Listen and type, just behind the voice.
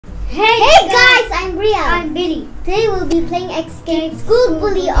Hey guys, I'm Bryelle. I'm Billie. Today we'll be playing Escape School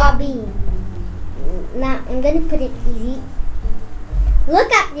Bully Obby. Now I'm gonna put it easy.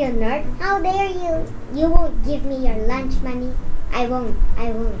 Look at you, nerd. How dare you? You won't give me your lunch money. I won't.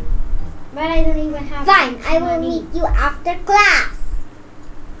 But I don't even have Fine, lunch I will money. meet you after class.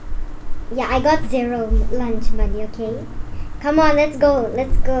 Yeah, I got 0 lunch money, okay? Come on, let's go.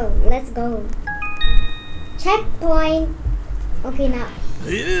 Checkpoint. Okay, now.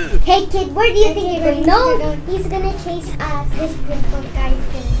 Hey kid, where do you think you're going? No, he's gonna chase us. This pitbull guy is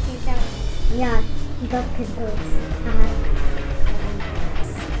gonna chase us. Yeah, he got pitbulls.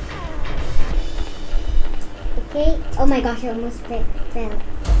 Okay. Oh my gosh, I almost fell.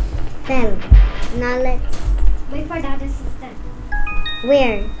 Now let's. Wait for DadTheAssistant.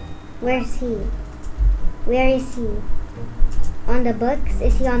 Where? Where's he? Where is he? On the books?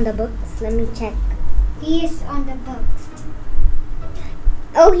 Is he on the books? Let me check. He is on the books.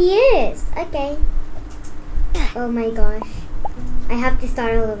 Oh, he is. Okay. Oh my gosh. I have to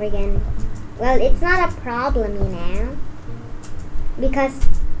start all over again. Well, it's not a problem, you know. Because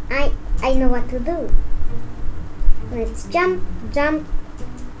I know what to do. Let's jump.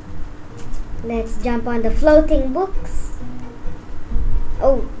 Let's jump on the floating books.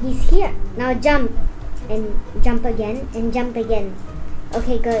 Oh, he's here. Now jump. And jump again. And jump again.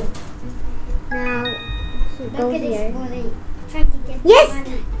 Okay, good. Now, go Look at here. this bully. Trying to get Yes!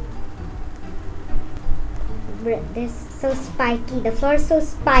 money. This is so spiky. The floor is so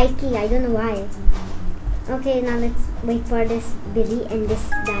spiky. I don't know why. Okay, now let's wait for this Billie and this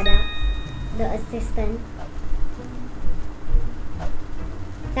Dada, the assistant.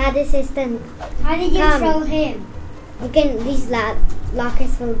 DadTheAssistant. How did you Come. throw him? You can. These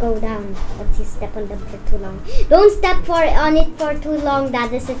lockers will go down once you step on them for too long. Don't step on it for too long,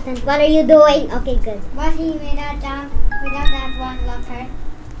 DadTheAssistant. What are you doing? Okay, good. But he made that jump without that one locker.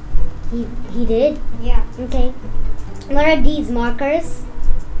 He did. Yeah. Okay. What are these markers?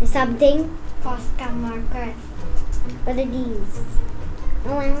 Or something? Posca markers. What are these?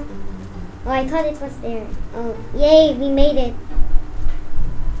 Oh wow. Oh, I thought it was there. Oh, yay, we made it.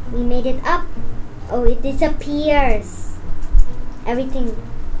 We made it up. Oh, it disappears. Everything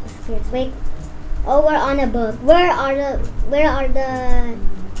disappears. Wait. Oh, we're on a book. Where are the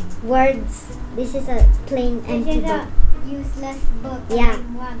words? This is a plain empty This is book. a useless book. Yeah.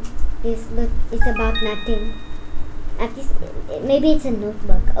 One. This book is about nothing. At least, maybe it's a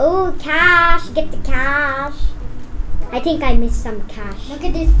notebook. Oh, cash! Get the cash. I think I missed some cash. Look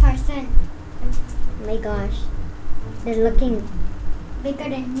at this person. Oh my gosh. They're looking. Bigger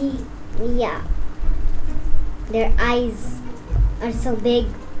than me. Yeah. Their eyes are so big.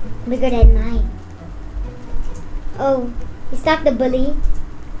 Bigger than mine. Oh, is that the bully?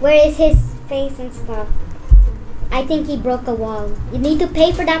 Where is his face and stuff? I think he broke a wall. You need to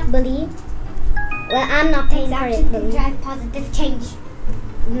pay for that, bully. Well, I'm not paying for it, Exactly. bully. Drive positive change.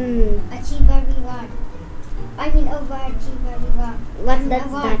 Achieve a reward. I mean overachieve a reward. What An does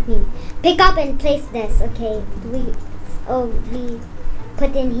award. that mean? Pick up and place this, okay? We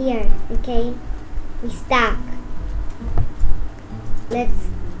put in here, okay? We stack. Let's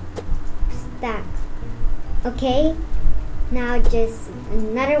stack. Okay? Now just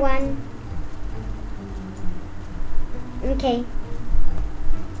another one. Okay.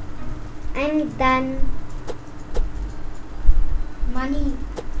 I'm done. Money.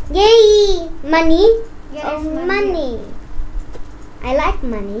 Yay! Money? Yeah, Oh, there's money. I like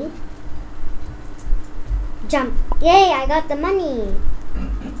money. Jump. Yay, I got the money.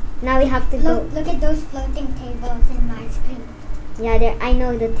 Now we have to go. Look at those floating tables in my screen. Yeah, I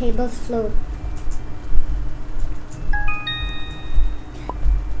know the tables float.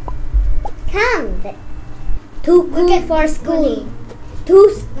 Come. Too cool Look at for this school. bully.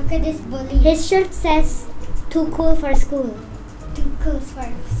 Look at this bully. His shirt says too cool for school. Too cool for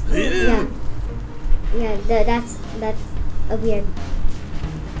school. Yeah. Yeah, that's a weird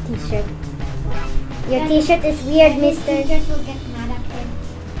t-shirt. Your t-shirt is weird, And his mister. teachers will get mad at him.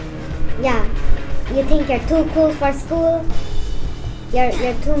 Yeah. You think you're too cool for school? You're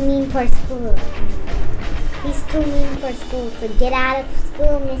too mean for school. He's too mean for school. So get out of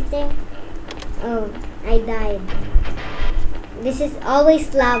school, mister. Oh, I died. This is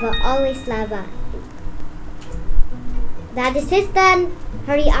always lava, always lava. DadTheAssistant!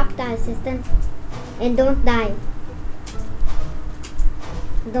 Hurry up, DadTheAssistant. And don't die.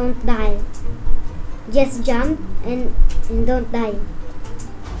 Don't die. Just jump and don't die.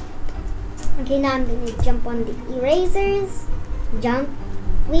 Okay, now I'm gonna jump on the erasers. Jump.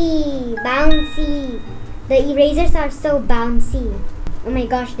 Wee! Bouncy! The erasers are so bouncy. Oh my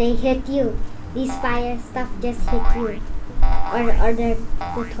gosh, they hit you. These fire stuff just hit you. or the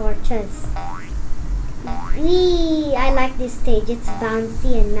torches. Wee! I like this stage. It's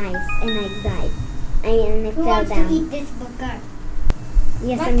bouncy and nice. And I died. And I Who fell wants down. to eat this burger?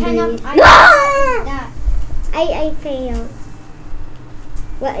 Yes, What I'm kind doing of it. ice No! is that? I failed.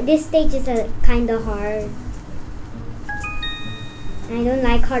 Well, this stage is a kind of hard. I don't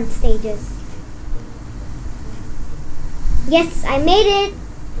like hard stages. Yes, I made it.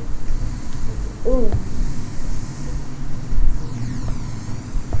 Ooh.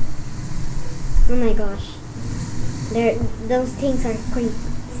 Oh my gosh. Those things are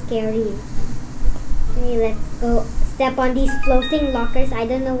scary. Okay, let's go step on these floating lockers. I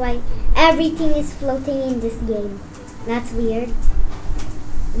don't know why everything is floating in this game. That's weird.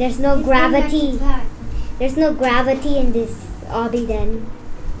 There's no gravity. There's no gravity in this obby then.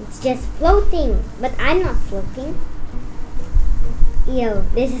 It's just floating. But I'm not floating. Yo,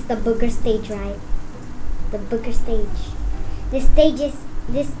 this is the booger stage, right? The booger stage. This stage is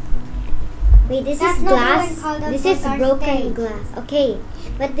this. Wait, this That's is not glass. even called a This is booger broken stage. glass. Okay,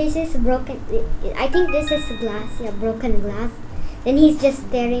 but this is broken. I think this is glass. Yeah, broken glass. Then he's just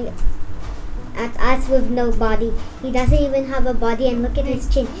staring at us with no body. He doesn't even have a body, and look at his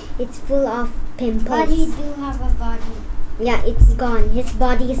chin. It's full of pimples. But he do have a body. Yeah, it's gone. His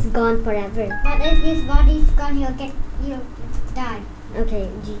body is gone forever. But if his body is gone, he'll die. Okay,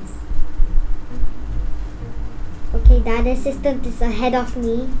 jeez. Okay, that assistant is ahead of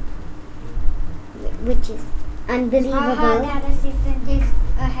me, which is unbelievable. That assistant is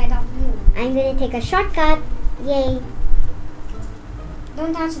ahead of you. I'm gonna take a shortcut. Yay.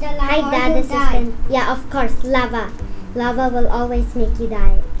 Don't touch the lava Hi, or Dad you'll die. Assistant. Yeah, of course, lava. Lava will always make you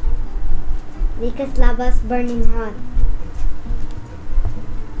die. Because lava's burning hot.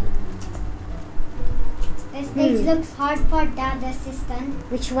 This stage looks hard for Dad Assistant.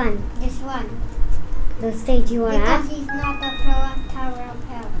 Which one? This one. The stage you are Because at? he's not a pro at Tower of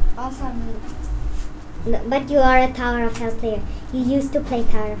Hell. Also me. No, but you are a Tower of Hell player. You used to play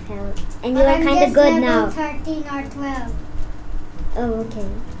Tower of Hell. And you But are I'm kind of just good level now. 13 or 12. Oh, okay.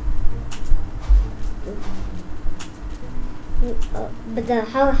 But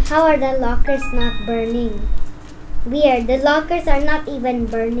how are the lockers not burning? Weird. The lockers are not even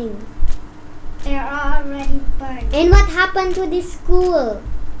burning. They're already burned. And what happened to this school?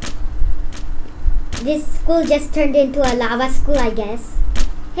 This school just turned into a lava school, I guess.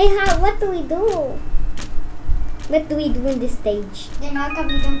 Hey, what do we do? What do we do in this stage? Then how come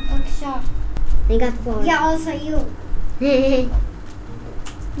you don't look shocked? I got 4. Yeah, also you.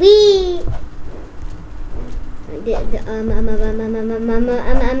 Wee! No.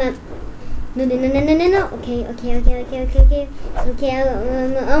 Okay.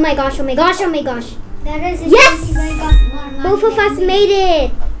 Oh my gosh. That assistant Yes! even got more money Both of than us me. made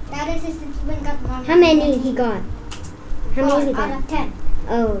it. That assistant even got more money. How many than he me. got? How 4 many he out got? of 10.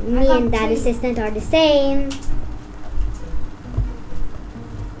 Oh, me got and that 3. assistant are the same.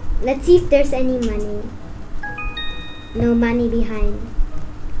 Let's see if there's any money. No money behind.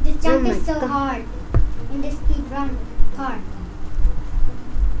 This jump Oh is my so God. hard in the speed run part.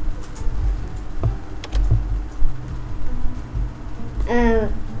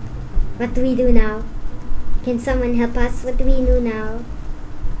 What do we do now? Can someone help us? What do we do now?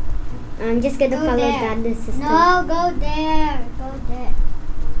 I'm just gonna Go follow there. that assistant. No, go there. Go there.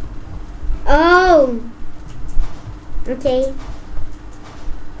 Oh! Okay.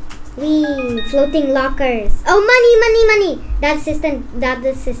 Wee! Floating lockers. Oh, money! That assistant.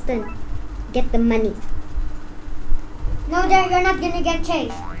 Get the money. No, there, you're not gonna get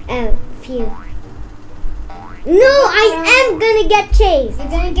chased. Oh, phew. No, I am gonna get chased. You're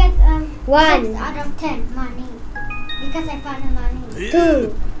gonna get 1, 6 out of 10 money. Because I found the money.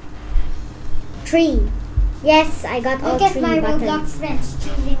 2, 3. Yes, I got all Look at 3 my buttons. Roblox friends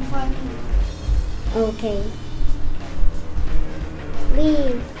choosing for me. Okay.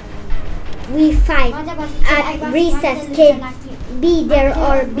 We fight What about at recess, kid. Be there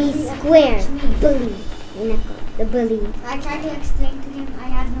or be square. Bully. The bully. I tried to explain to him I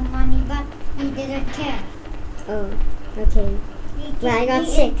had no money, but he didn't care. Oh, okay. He Well, I got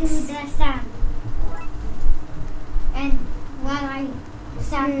threw me 6. into the sand. And while I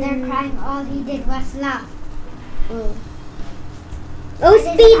sat there crying, all he did was laugh. Oh. Oh, I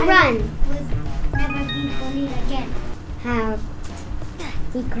said speed I run. would never be bullied again. How?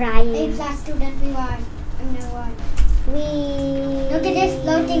 He A crying. class student we are. I'm no one. We. Look at this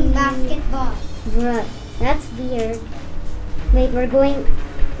floating basketball. Bruh, that's weird. Wait,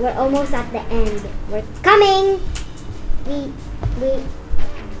 we're almost at the end. We're coming!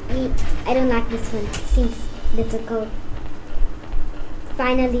 I don't like this one. It seems difficult.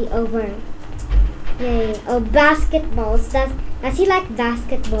 Finally over. Yay. Oh, basketballs. Does he like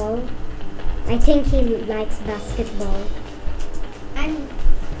basketball? I think he likes basketball. I'm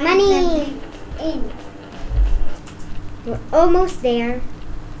Money! in. We're almost there.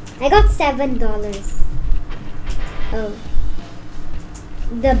 I got $7. Oh.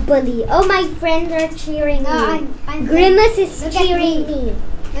 The bully. Oh, my friends are cheering me. I'm Grimace is Look at cheering me. me.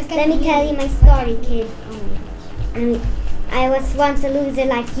 Look at Let me me. tell you my story, kid. Oh my gosh. I was once a loser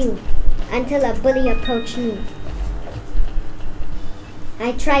like you until a bully approached me.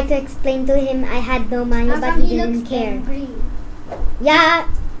 I tried to explain to him I had no money, How but come he looks didn't care. angry? Yeah,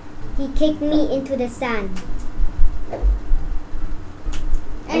 he kicked me into the sand.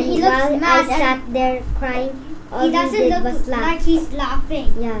 And he while looks mad. I sat there crying, all He doesn't did look was laugh. like he's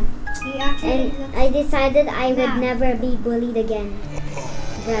laughing. Yeah, He actually and looks I decided I would mad. never be bullied again.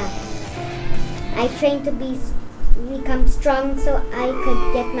 Bruh. I trained to become strong so I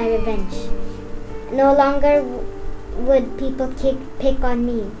could get my revenge. No longer would people pick on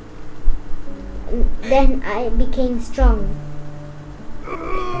me. Then I became strong.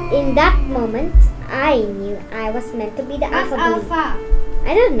 In that moment, I knew I was meant to be the What's alpha bully. alpha?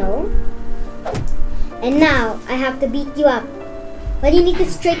 I don't know. And now I have to beat you up. But you need to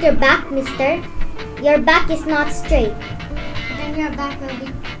straighten your back, mister. Your back is not straight. Then your back will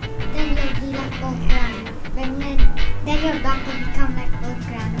be. Then you'll be like old grandma. Then your back will become like old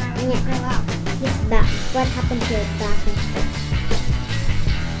grandma when you grow up. His back. What happened to your back, mister?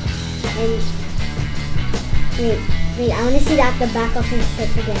 And wait, I want to see that the back of your shirt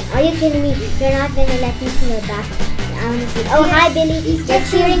again. Are you kidding me? You're not gonna let me see your back. I want to see. Oh, Yeah, hi, Billie. he's You're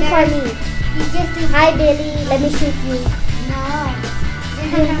just cheering for me. He's just too Hi, Billie. Let me shoot you. No.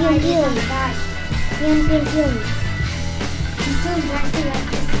 Pew, pew, pew. Pew, pew, pew. He's too bright to like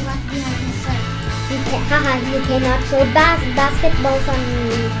to see what's behind his shirt. You cannot throw basketballs on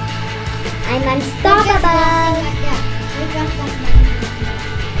me. I'm Just unstoppable. like that. We just like money.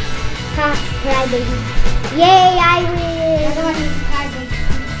 Ha, cry baby. Yay, I win. You're the one who's tired of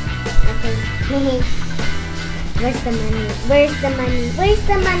Okay. Where's the money? Where's the money? Where's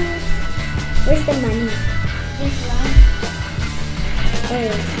the money? Where's the money? this one.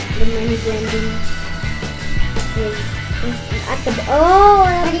 Where is the money blending? Wait. At the oh,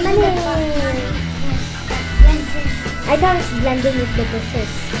 What the is money. it? I thought it's blending with the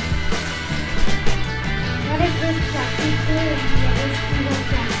bushes. What is this plastic glue? What is single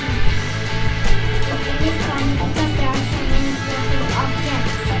plastic? It is funny because there are so many little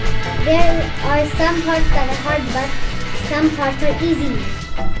objects. There are some parts that are hard, but some parts are easy.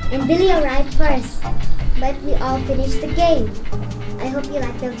 And Billie arrived first, but we all finished the game. I hope you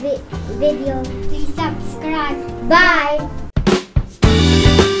liked the video. Please subscribe. Bye!